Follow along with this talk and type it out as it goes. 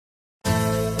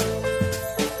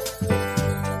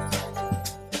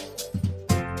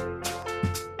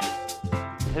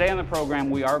Today on the program,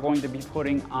 we are going to be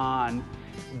putting on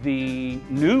the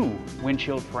new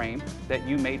windshield frame that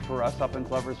you made for us up in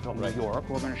Gloversville, New York.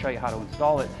 We're going to show you how to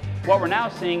install it. What we're now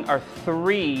seeing are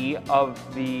 3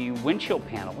 of the windshield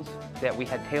panels that we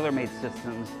had tailor-made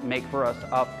systems make for us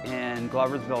up in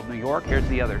Gloversville, New York. Here's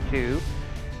the other 2.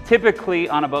 Typically,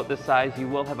 on a boat this size, you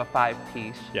will have a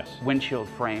 5-piece windshield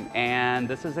frame. And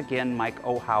this is, again, Mike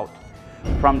Ohout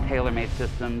from TaylorMade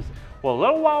Systems. Well, a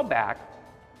little while back,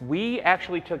 we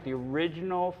actually took the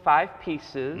original 5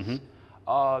 pieces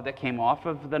that came off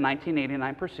of the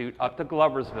 1989 Pursuit up to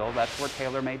Gloversville. That's where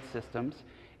TaylorMade Systems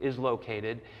is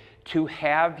located, to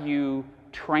have you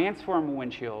transform a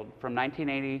windshield from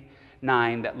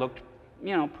 1989 that looked,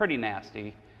 you know, pretty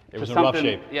nasty. It was in rough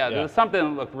shape. Yeah, there was something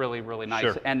that looked really, really nice.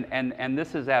 Sure. And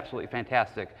this is absolutely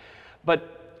fantastic.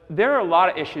 But there are a lot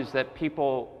of issues that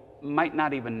people might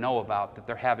not even know about that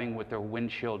they're having with their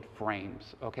windshield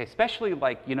frames, okay? Especially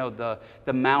like, you know,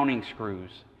 the mounting screws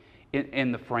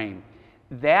in the frame.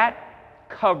 That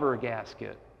cover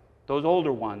gasket, those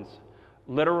older ones,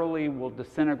 literally will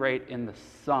disintegrate in the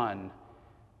sun.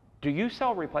 Do you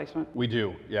sell replacement? We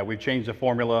do, yeah. We've changed the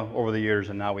formula over the years,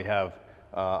 and now we have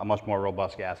a much more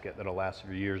robust gasket that'll last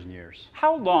for years and years.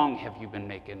 How long have you been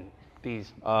making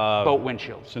these boat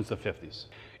windshields? Since the 50s.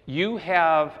 You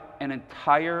have an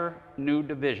entire new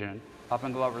division up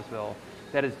in Gloversville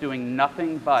that is doing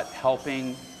nothing but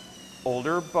helping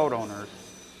older boat owners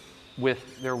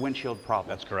with their windshield problems.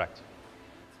 That's correct.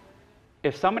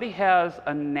 If somebody has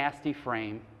a nasty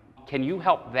frame, can you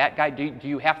help that guy? Do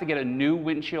you have to get a new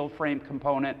windshield frame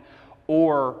component,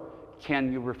 or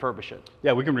can you refurbish it?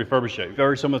 Yeah, we can refurbish it.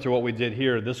 Very similar to what we did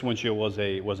here. This windshield was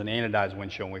an anodized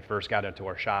windshield when we first got it to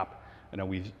our shop. You know,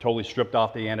 we totally stripped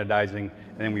off the anodizing,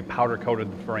 and then we powder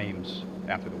coated the frames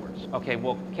afterwards. Okay,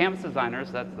 well, canvas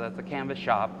designers, that's a canvas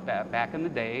shop. Back in the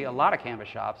day, a lot of canvas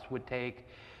shops would take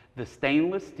the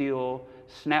stainless steel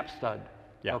snap stud,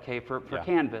 okay, for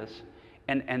canvas,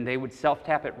 and they would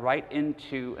self-tap it right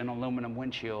into an aluminum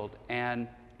windshield. And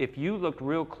if you looked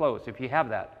real close, if you have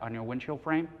that on your windshield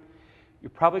frame, you're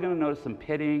probably going to notice some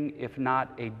pitting, if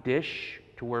not a dish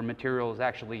to where material is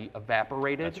actually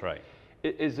evaporated. That's right.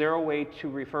 Is there a way to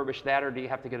refurbish that, or do you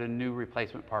have to get a new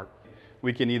replacement part?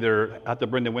 We can either have to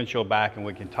bring the windshield back and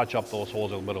we can touch up those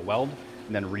holes with a bit of weld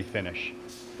and then refinish.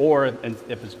 Or if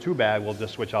it's too bad, we'll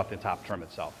just switch off the top trim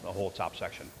itself, the whole top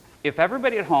section. If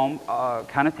everybody at home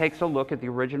kind of takes a look at the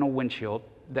original windshield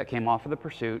that came off of the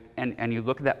Pursuit, and you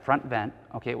look at that front vent,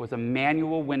 okay, it was a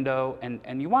manual window,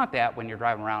 and you want that when you're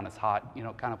driving around, it's hot, you know,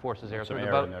 it kind of forces air through the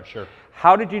boat. In there, sure.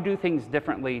 How did you do things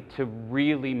differently to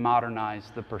really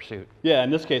modernize the Pursuit? Yeah, in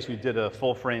this case, we did a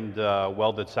full-framed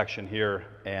welded section here,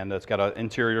 and it's got an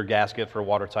interior gasket for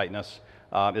water tightness.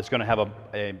 It's going to have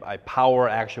a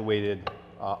power-actuated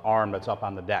arm that's up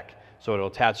on the deck. So it'll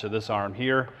attach to this arm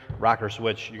here, rocker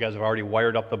switch. You guys have already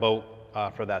wired up the boat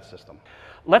for that system.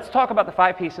 Let's talk about the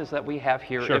 5 pieces that we have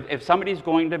here. Sure. If somebody's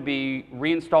going to be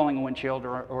reinstalling a windshield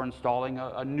or installing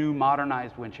a new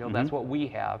modernized windshield, that's what we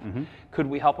have. Could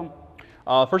we help them?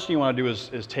 First thing you want to do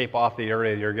is tape off the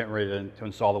area you're getting ready to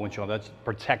install the windshield. That's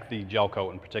protect the gel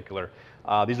coat in particular.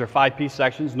 These are 5-piece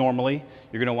sections normally.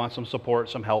 You're going to want some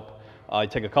support, some help. You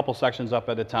take a couple sections up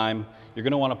at a time. You're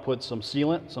going to want to put some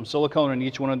sealant, some silicone in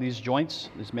each one of these joints,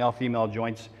 these male-female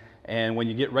joints. And when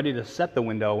you get ready to set the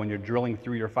window, when you're drilling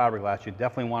through your fiberglass, you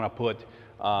definitely want to put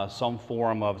some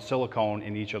form of silicone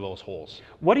in each of those holes.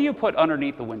 What do you put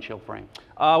underneath the windshield frame?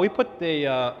 We put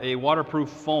a waterproof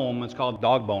foam. It's called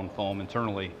dog bone foam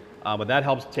internally. But that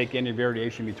helps take any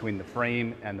variation between the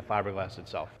frame and the fiberglass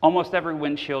itself. Almost every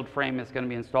windshield frame is going to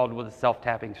be installed with a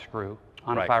self-tapping screw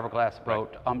on a fiberglass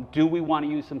boat. Do we want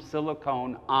to use some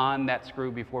silicone on that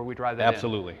screw before we drive that in?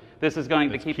 Absolutely. This is going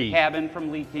to keep the cabin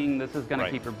from leaking. This is going to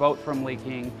keep your boat from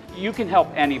leaking. You can help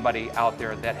anybody out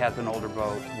there that has an older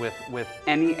boat with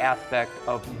any aspect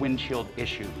of windshield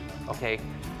issues, okay?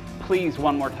 Please,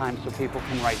 one more time so people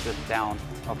can write this down,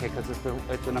 okay? Because it's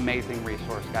an amazing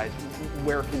resource, guys.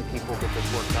 Where can people get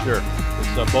this work done? Sure. It's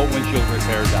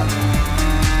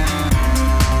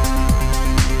boatwindshieldrepair.com.